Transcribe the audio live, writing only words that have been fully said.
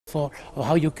metaphor of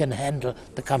how you can handle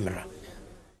the camera.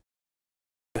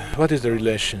 What is the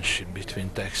relationship between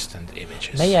text and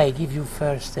images? May I give you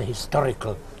first a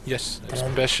historical Yes, trend,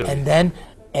 especially. and then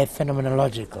a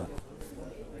phenomenological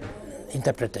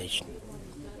interpretation.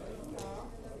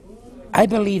 I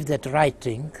believe that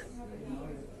writing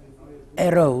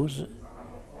arose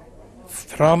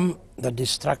from the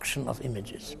destruction of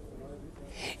images.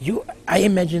 I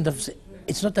imagine,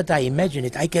 it's not that I imagine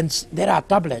it, there are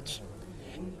tablets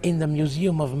in the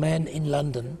Museum of Man in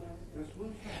London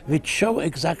which show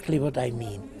exactly what I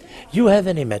mean. You have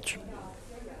an image.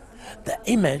 The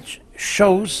image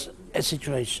shows a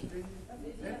situation,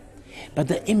 but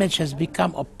the image has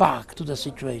become opaque to the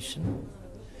situation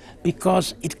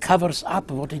because it covers up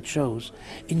what it shows.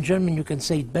 In German you can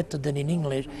say it better than in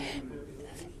English.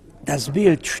 Das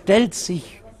Bild stellt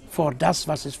sich vor das,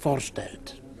 was es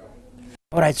vorstellt.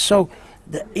 Alright, so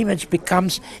the image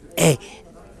becomes a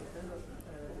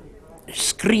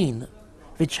screen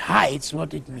which hides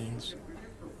what it means.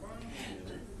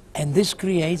 And this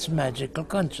creates magical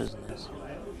consciousness,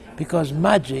 because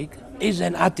magic is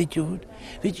an attitude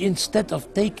which, instead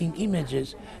of taking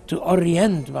images to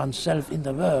orient oneself in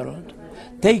the world,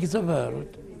 takes the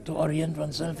world to orient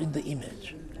oneself in the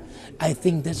image. I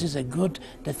think this is a good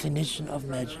definition of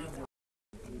magic.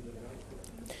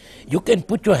 You can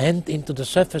put your hand into the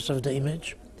surface of the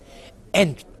image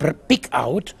and pick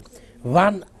out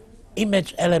one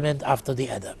image element after the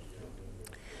other,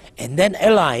 and then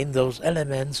align those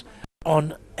elements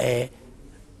on a,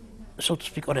 so to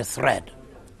speak, on a thread.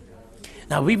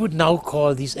 Now we would now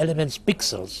call these elements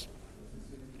pixels,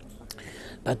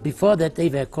 but before that they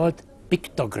were called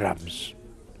pictograms.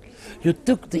 You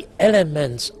took the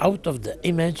elements out of the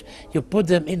image, you put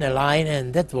them in a line,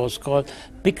 and that was called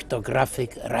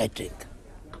pictographic writing.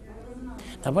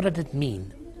 Now what did it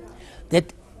mean?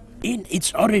 That in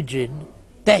its origin,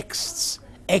 texts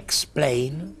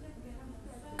explain,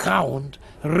 count,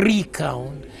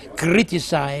 recount,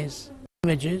 criticize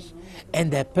images,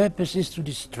 and their purpose is to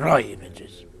destroy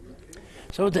images.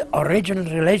 So the original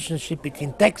relationship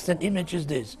between text and image is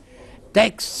this.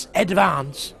 Texts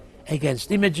advance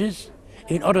against images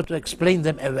in order to explain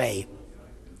them away.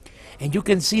 And you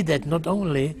can see that not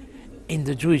only in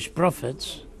the Jewish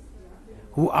prophets,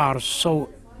 who are so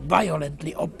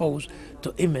violently opposed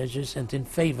to images and in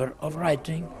favor of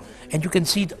writing, and you can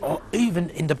see it even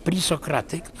in the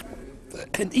pre-Socratic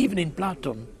and even in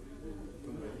Plato.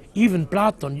 Even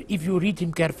Plato, if you read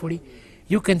him carefully,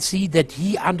 you can see that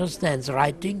he understands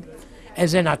writing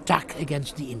as an attack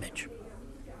against the image.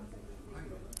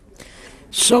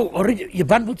 So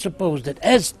one would suppose that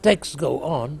as texts go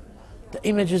on, the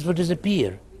images would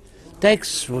disappear.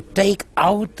 Texts would take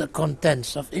out the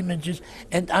contents of images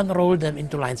and unroll them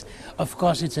into lines. Of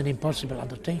course, it's an impossible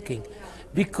undertaking,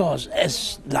 because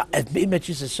as the image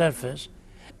is a surface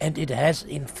and it has an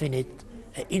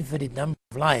infinite number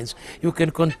of lines, you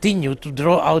can continue to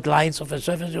draw out lines of a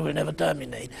surface you will never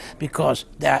terminate, because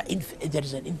there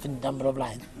is an infinite number of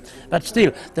lines. But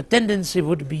still, the tendency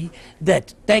would be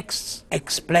that texts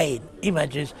explain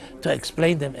images to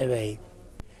explain them away.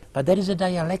 But there is a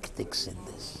dialectics in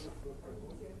this.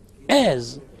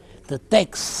 As the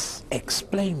texts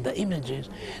explain the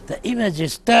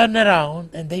images turn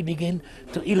around and they begin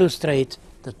to illustrate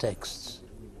the texts.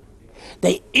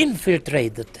 They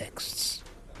infiltrate the texts,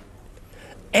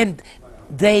 and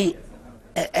they,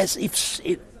 as if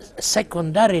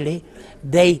secondarily,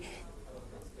 they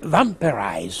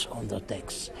vampirize on the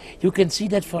text. You can see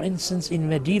that, for instance, in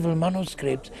medieval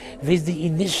manuscripts with the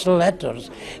initial letters,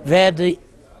 where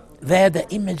the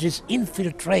images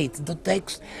infiltrate the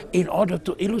text in order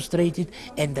to illustrate it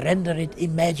and render it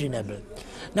imaginable.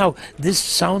 Now, this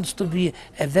sounds to be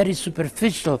a very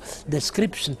superficial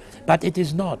description, but it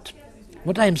is not.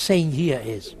 What I am saying here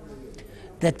is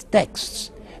that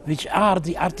texts, which are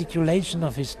the articulation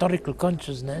of historical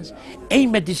consciousness,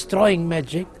 aim at destroying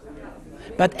magic,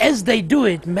 but as they do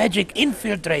it, magic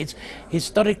infiltrates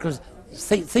historical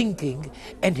thinking,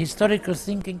 and historical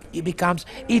thinking becomes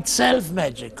itself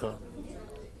magical.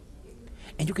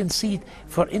 And you can see it,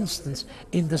 for instance,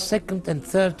 in the 2nd and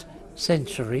 3rd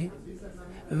century,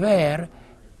 where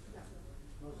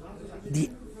the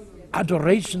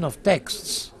adoration of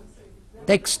texts,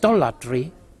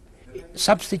 textolatry,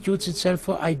 substitutes itself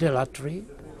for idolatry,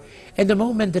 and the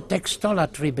moment the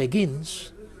textolatry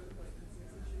begins,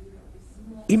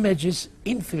 images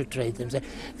infiltrate themselves.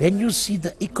 When you see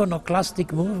the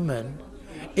iconoclastic movement,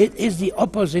 it is the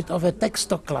opposite of a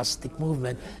textoclastic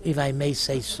movement, if I may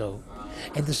say so.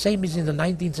 And the same is in the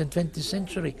 19th and 20th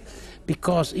century,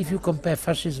 because if you compare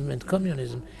fascism and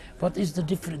communism, what is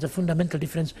the fundamental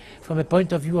difference from a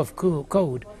point of view of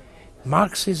code?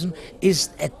 Marxism is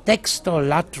a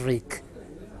textolatric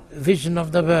vision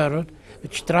of the world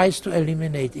which tries to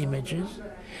eliminate images,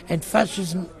 and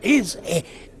fascism is a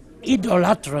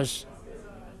idolatrous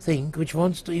thing which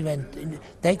wants to invent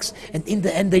text, and in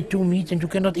the end they two meet and you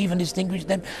cannot even distinguish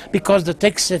them because the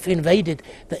texts have invaded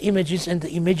the images and the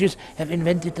images have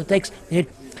invented the text. Yet,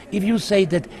 if you say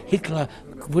that Hitler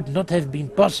would not have been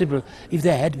possible if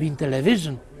there had been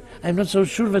television, I'm not so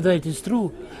sure whether it is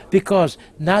true, because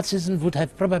Nazism would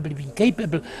have probably been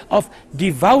capable of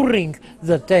devouring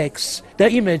the texts, the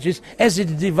images, as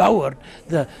it devoured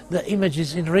the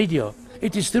images in radio.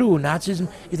 It is true, Nazism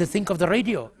is a thing of the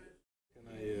radio.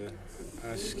 Can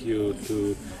I ask you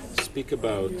to speak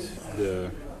about the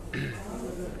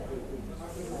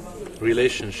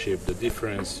relationship, the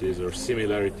differences or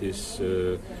similarities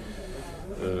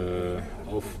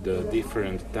of the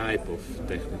different type of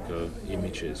technical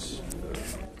images?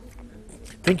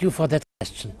 Thank you for that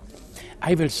question.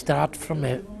 I will start from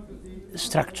a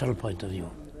structural point of view.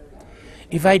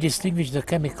 If I distinguish the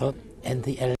chemical and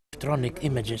the electronic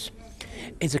images,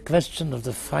 it's a question of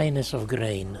the fineness of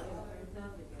grain.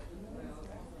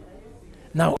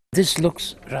 Now, this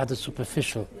looks rather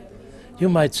superficial. You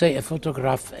might say a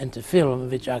photograph and a film,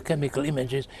 which are chemical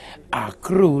images, are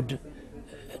crude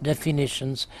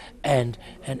definitions, and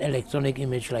an electronic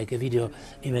image like a video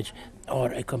image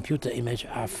or a computer image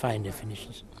are fine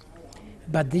definitions.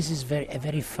 But this is a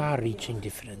very far-reaching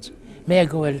difference. May I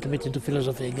go a little bit into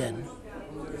philosophy again?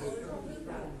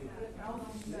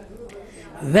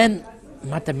 When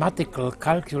mathematical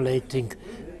calculating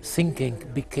thinking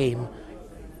became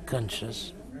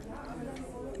conscious,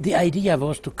 the idea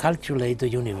was to calculate the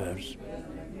universe.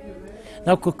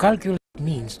 Now, to calculate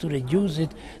means to reduce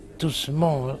it to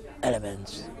small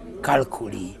elements,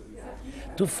 calculi,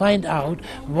 to find out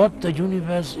what the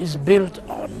universe is built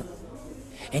on.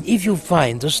 And if you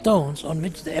find the stones on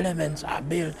which the elements are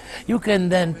built, you can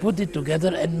then put it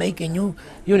together and make a new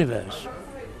universe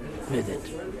with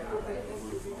it.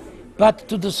 But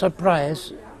to the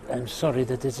surprise, I'm sorry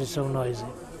that this is so noisy,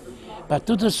 but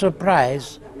to the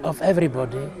surprise of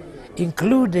everybody,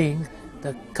 including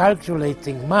the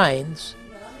calculating minds,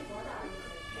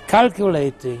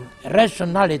 calculating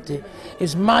rationality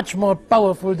is much more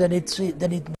powerful than it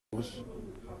knows.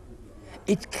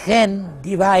 It can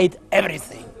divide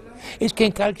everything. It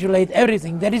can calculate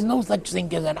everything. There is no such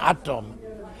thing as an atom.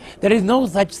 There is no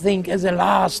such thing as a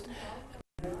last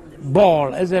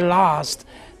ball, as a last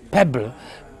pebble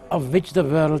of which the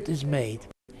world is made.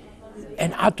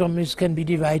 An atom can be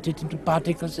divided into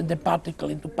particles, and the particle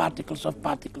into particles of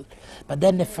particles. But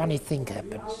then a funny thing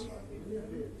happens.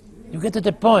 You get to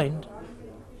the point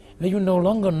where you no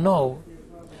longer know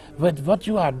whether what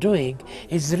you are doing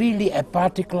is really a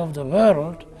particle of the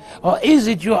world, or is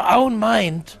it your own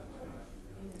mind?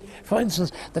 For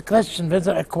instance, the question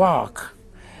whether a quark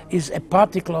is a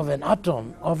particle of an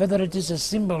atom or whether it is a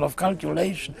symbol of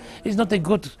calculation is not a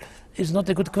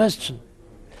good question.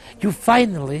 You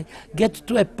finally get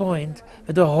to a point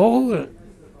where the whole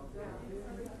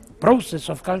process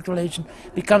of calculation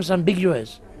becomes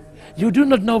ambiguous. You do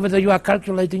not know whether you are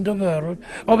calculating the world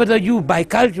or whether you, by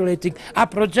calculating, are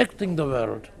projecting the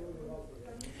world.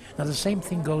 Now the same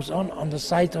thing goes on the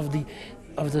side of the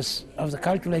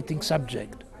calculating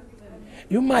subject.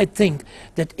 You might think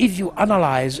that if you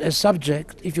analyze a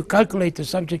subject, if you calculate a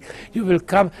subject, you will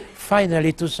come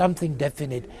finally to something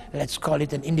definite. Let's call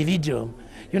it an individuum.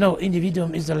 You know,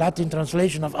 individuum is the Latin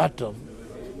translation of atom.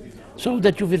 So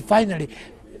that you will finally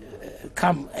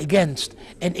come against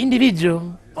an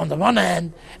individuum on the one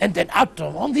hand and an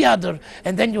atom on the other,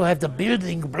 and then you have the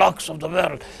building blocks of the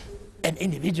world. An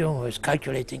individual who is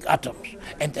calculating atoms,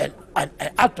 and an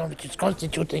atom which is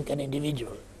constituting an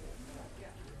individual.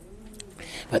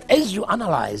 But as you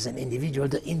analyze an individual,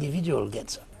 the individual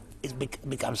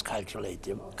becomes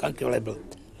calculable.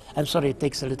 I'm sorry, it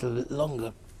takes a little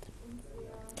longer.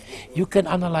 You can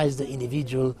analyze the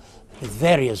individual with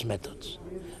various methods.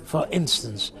 For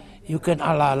instance, you can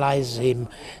analyze him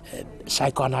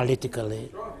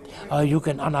psychoanalytically, or you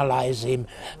can analyze him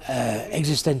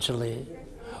existentially,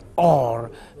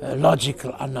 or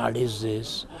logical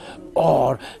analysis,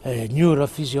 or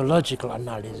neurophysiological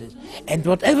analysis. And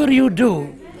whatever you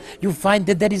do, you find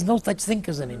that there is no such thing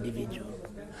as an individual.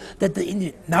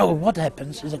 Now what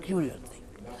happens is a curious thing.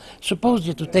 Suppose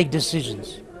you to take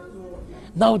decisions.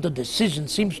 Now the decision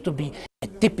seems to be a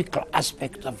typical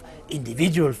aspect of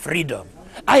individual freedom.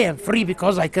 I am free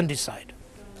because I can decide.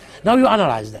 Now you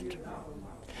analyze that.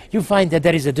 You find that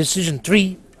there is a decision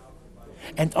tree,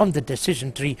 and on the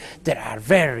decision tree there are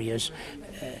various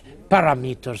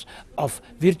parameters of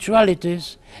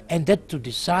virtualities, and that to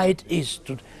decide is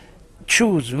to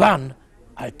choose one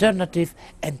alternative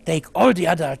and take all the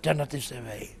other alternatives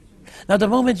away. Now the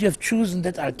moment you have chosen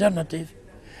that alternative,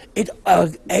 it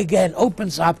again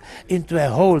opens up into a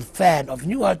whole fan of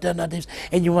new alternatives,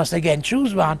 and you must again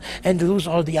choose one and lose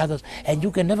all the others. And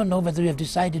you can never know whether you have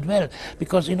decided well,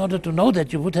 because in order to know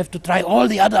that, you would have to try all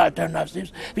the other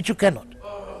alternatives, which you cannot.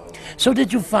 So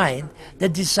that you find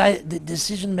that the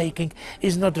decision making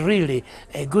is not really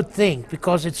a good thing,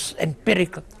 because it's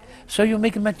empirical. So you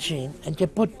make a machine and you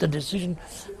put the decision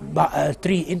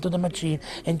tree into the machine,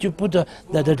 and you put the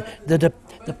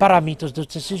parameters, the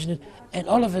decision, and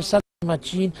all of a sudden the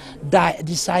machine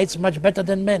decides much better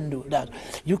than men do that.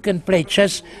 You can play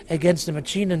chess against the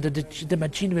machine, and the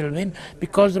machine will win,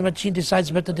 because the machine decides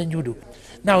better than you do.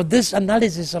 Now this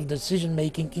analysis of decision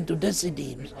making into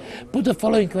decidemes put the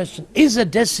following question: is a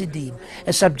decideme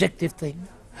a subjective thing,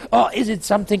 or is it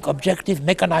something objective,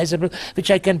 mechanizable,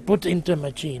 which I can put into a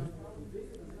machine?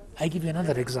 I give you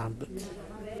another example.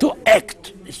 To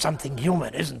act is something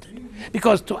human, isn't it?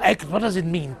 Because to act, what does it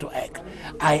mean to act?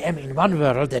 I am in one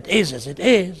world that is as it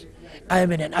is. I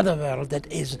am in another world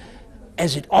that is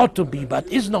as it ought to be, but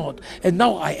is not. And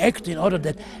now I act in order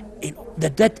that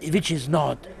that which is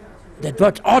not, that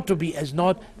what ought to be as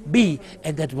not, be,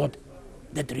 and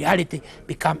that reality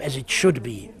become as it should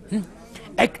be.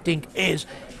 Acting is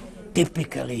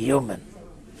typically human.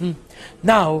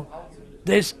 Now,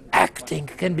 this acting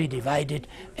can be divided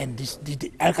and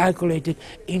calculated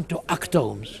into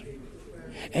actomes.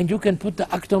 And you can put the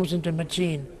actomes into a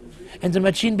machine, and the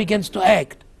machine begins to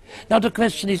act. Now the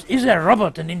question is a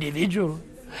robot an individual?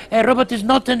 A robot is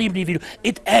not an individual.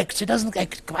 It acts. It doesn't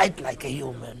act quite like a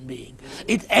human being.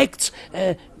 It acts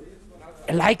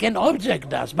like an object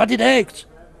does, but it acts.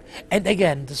 And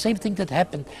again, the same thing that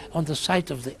happened on the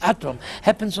side of the atom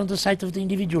happens on the side of the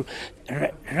individual.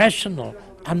 Rational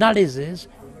analysis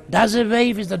does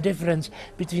away with the difference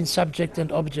between subject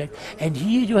and object. And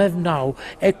here you have now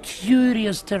a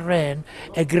curious terrain,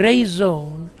 a gray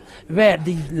zone, where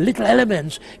the little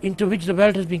elements into which the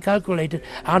world has been calculated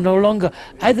are no longer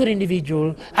either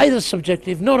individual, either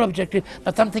subjective, nor objective,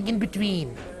 but something in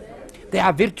between. They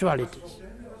are virtualities.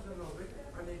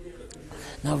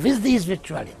 Now with these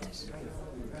virtualities,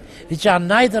 which are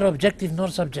neither objective nor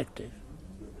subjective,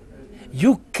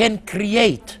 you can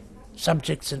create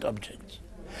subjects and objects.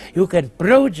 You can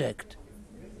project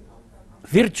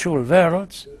virtual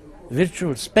worlds,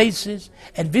 virtual spaces,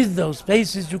 and with those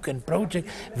spaces you can project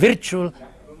virtual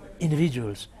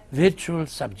individuals, virtual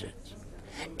subjects.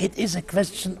 It is a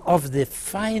question of the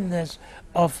fineness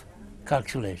of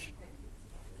calculation.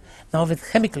 Now with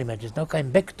chemical images, now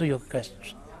coming back to your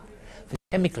question, with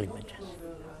chemical images,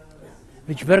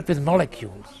 which work with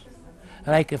molecules,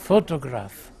 like a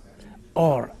photograph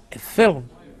or a film,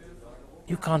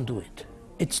 you can't do it.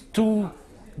 It's too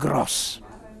gross.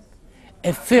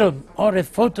 A film or a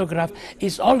photograph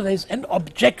is always an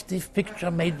objective picture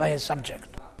made by a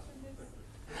subject.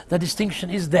 The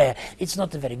distinction is there. It's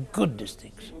not a very good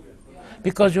distinction,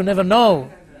 because you never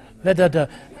know whether the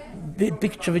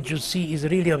picture which you see is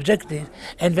really objective,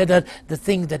 and whether the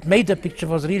thing that made the picture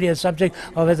was really a subject,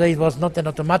 or whether it was not an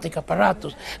automatic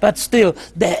apparatus. But still,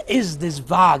 there is this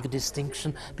vague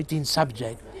distinction between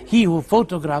subject, he who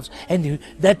photographs, and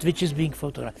that which is being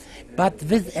photographed. But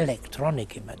with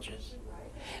electronic images,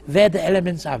 where the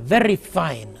elements are very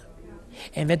fine,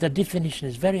 and where the definition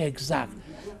is very exact,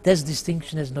 this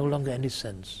distinction has no longer any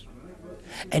sense.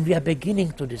 And we are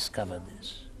beginning to discover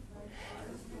this.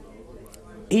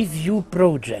 If you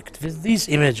project with these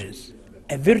images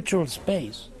a virtual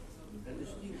space,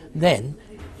 then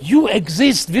you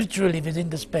exist virtually within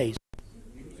the space.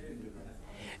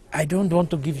 I don't want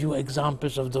to give you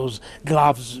examples of those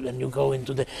gloves when you go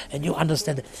into and you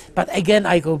understand it. But again,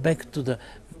 I go back to the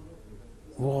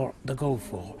war, the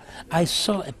Gulf War. I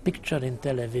saw a picture in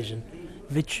television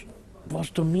which was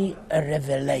to me a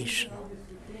revelation.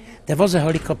 There was a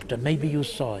helicopter, maybe you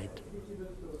saw it.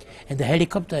 And the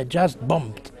helicopter had just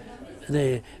bombed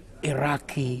the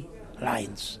Iraqi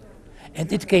lines.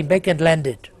 And it came back and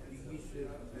landed.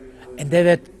 And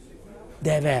there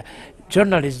were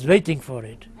journalists waiting for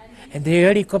it. And the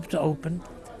helicopter opened,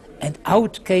 and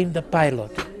out came the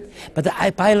pilot. But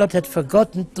the pilot had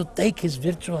forgotten to take his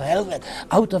virtual helmet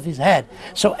out of his head.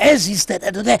 So as he stood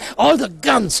there, all the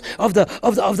guns of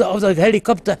the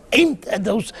helicopter aimed at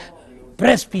those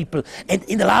press people. And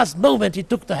in the last moment, he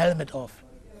took the helmet off.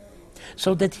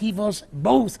 So that he was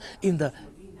both in the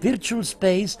virtual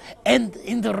space and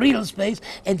in the real space,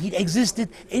 and he existed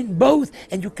in both,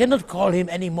 and you cannot call him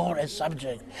anymore a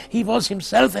subject. He was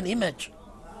himself an image.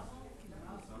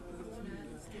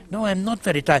 No, I'm not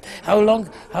very tired. How long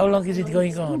is it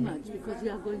going Too on? much, because we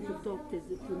are going to talk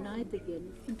tonight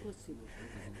again. It's impossible.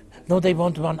 No, they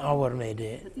want 1 hour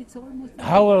maybe. But it's almost...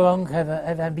 How long have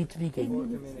I been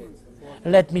speaking?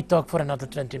 Let me talk for another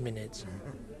 20 minutes.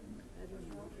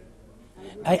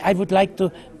 I would like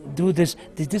to do this.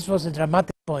 This was a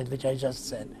dramatic point which I just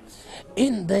said.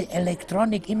 In the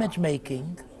electronic image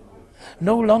making,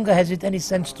 no longer has it any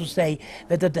sense to say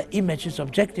whether the image is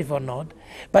objective or not,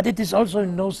 but it is also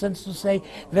in no sense to say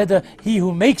whether he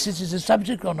who makes it is a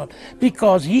subject or not,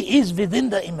 because he is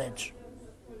within the image.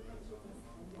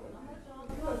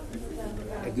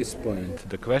 At this point,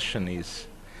 The question is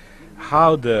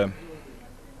how the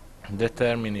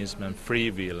determinism and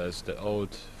free will, as the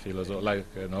old like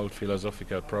an old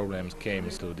philosophical problem, came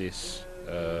to this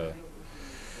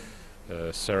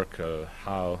circle.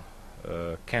 How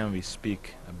can we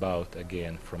speak about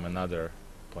again from another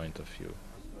point of view?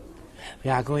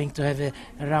 We are going to have a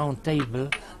round table,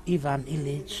 Ivan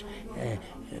Illich,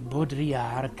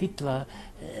 Baudrillard, Kittler,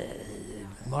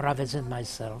 Moravec and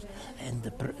myself, and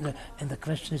the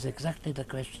question is exactly the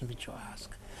question which you ask.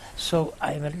 So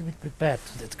I am a little bit prepared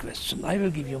to that question. I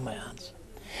will give you my answer.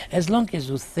 As long as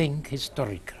you think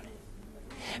historically,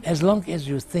 as long as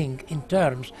you think in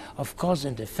terms of cause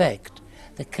and effect,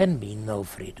 there can be no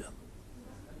freedom.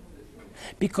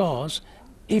 Because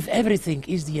if everything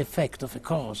is the effect of a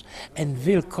cause and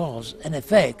will cause an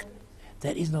effect,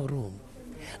 there is no room.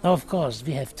 Now, of course,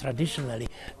 we have traditionally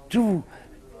two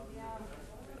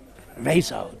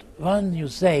ways out. One, you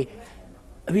say,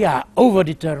 we are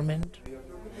overdetermined.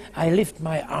 I lift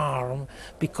my arm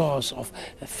because of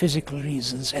physical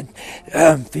reasons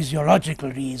and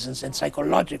physiological reasons and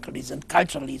psychological reasons and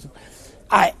cultural reasons.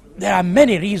 There are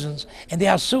many reasons, and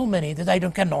there are so many that I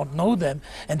cannot know them,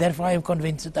 and therefore I am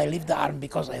convinced that I lift the arm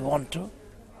because I want to.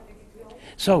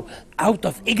 So, out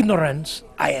of ignorance,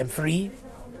 I am free,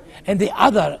 and the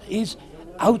other is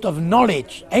out of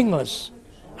knowledge, Engels'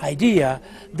 idea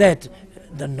that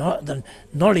the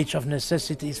knowledge of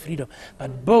necessity is freedom.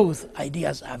 But both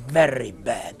ideas are very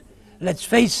bad. Let's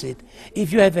face it,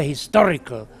 if you have a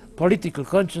historical, political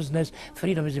consciousness,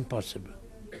 freedom is impossible.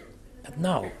 But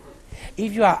now,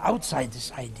 if you are outside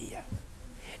this idea,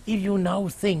 if you now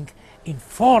think in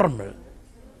formal,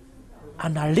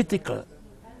 analytical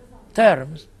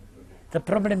terms, the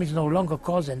problem is no longer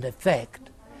cause and effect,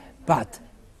 but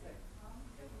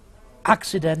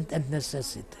accident and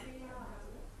necessity.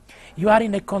 You are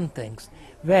in a context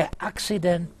where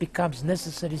accident becomes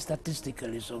necessary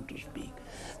statistically, so to speak.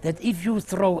 That if you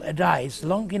throw a dice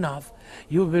long enough,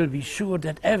 you will be sure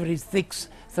that every sixth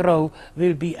throw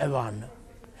will be a 1.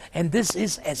 And this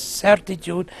is a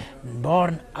certitude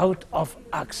born out of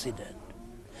accident.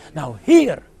 Now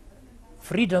here,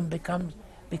 freedom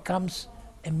becomes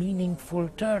a meaningful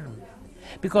term.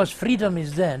 Because freedom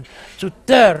is then to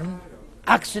turn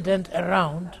accident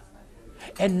around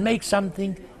and make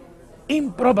something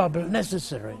improbable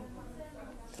necessary.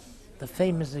 The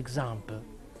famous example,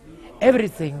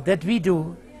 everything that we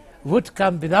do would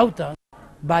come without us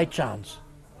by chance.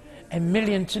 1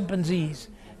 million chimpanzees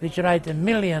which write 1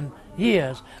 million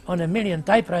years on 1 million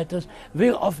typewriters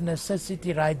will of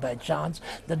necessity write by chance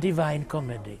the Divine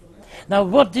Comedy. Now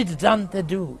what did Dante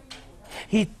do?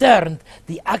 He turned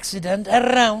the accident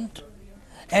around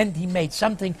and he made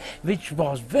something which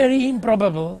was very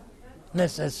improbable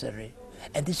necessary.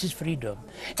 And this is freedom.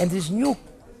 And this new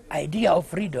idea of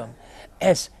freedom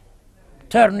as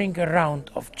turning around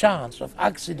of chance, of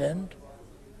accident,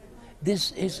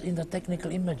 this is in the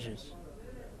technical images.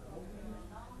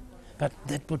 But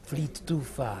that would lead too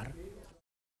far.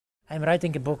 I'm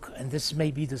writing a book, and this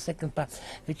may be the second part,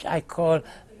 which I call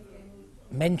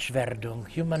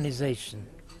Menschwerdung, humanization,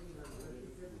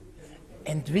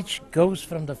 and which goes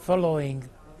from the following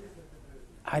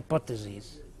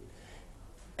hypotheses.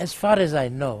 As far as I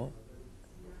know,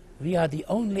 we are the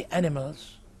only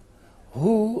animals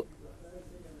who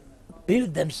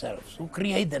build themselves, who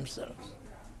create themselves.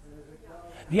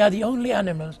 We are the only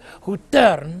animals who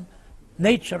turn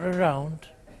nature around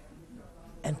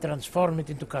and transform it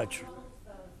into culture.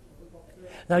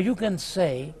 Now you can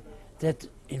say that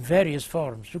in various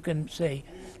forms. You can say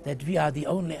that we are the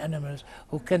only animals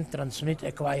who can transmit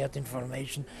acquired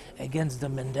information against the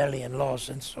Mendelian laws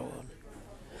and so on.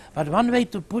 But one way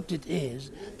to put it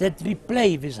is that we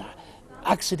play with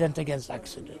accident against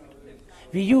accident.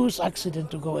 We use accident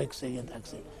to go against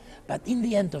accident. But in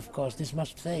the end, of course, this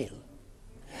must fail.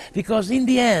 Because in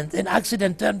the end, an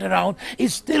accident turned around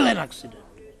is still an accident.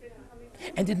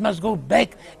 And it must go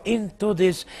back into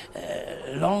this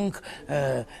long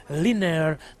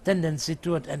linear tendency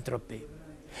toward entropy.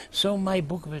 So my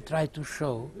book will try to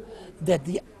show that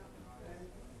the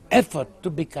effort to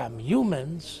become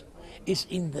humans is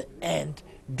in the end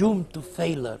doomed to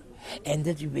failure, and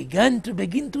that you begin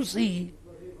to see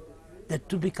that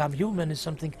to become human is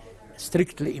something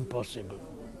strictly impossible.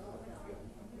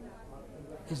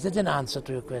 Is that an answer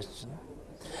to your question?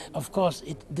 Of course,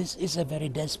 this is a very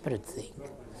desperate thing.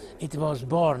 It was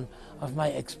born of my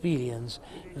experience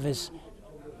with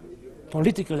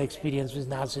political experience with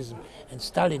Nazism and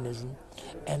Stalinism,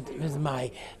 and with my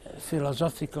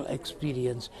philosophical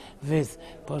experience with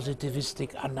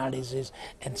positivistic analysis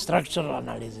and structural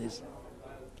analysis.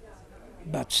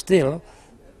 But still,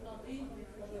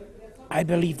 I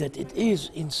believe that it is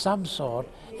in some sort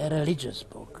a religious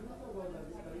book.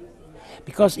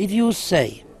 Because if you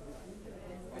say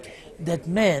that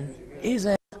man is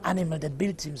an animal that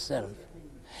builds himself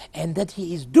and that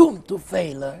he is doomed to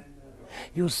failure,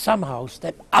 you somehow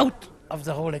step out of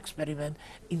the whole experiment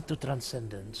into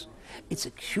transcendence. It's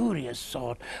a curious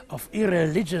sort of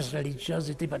irreligious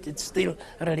religiosity, but it's still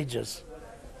religious.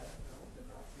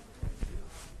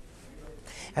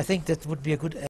 I think that would be a good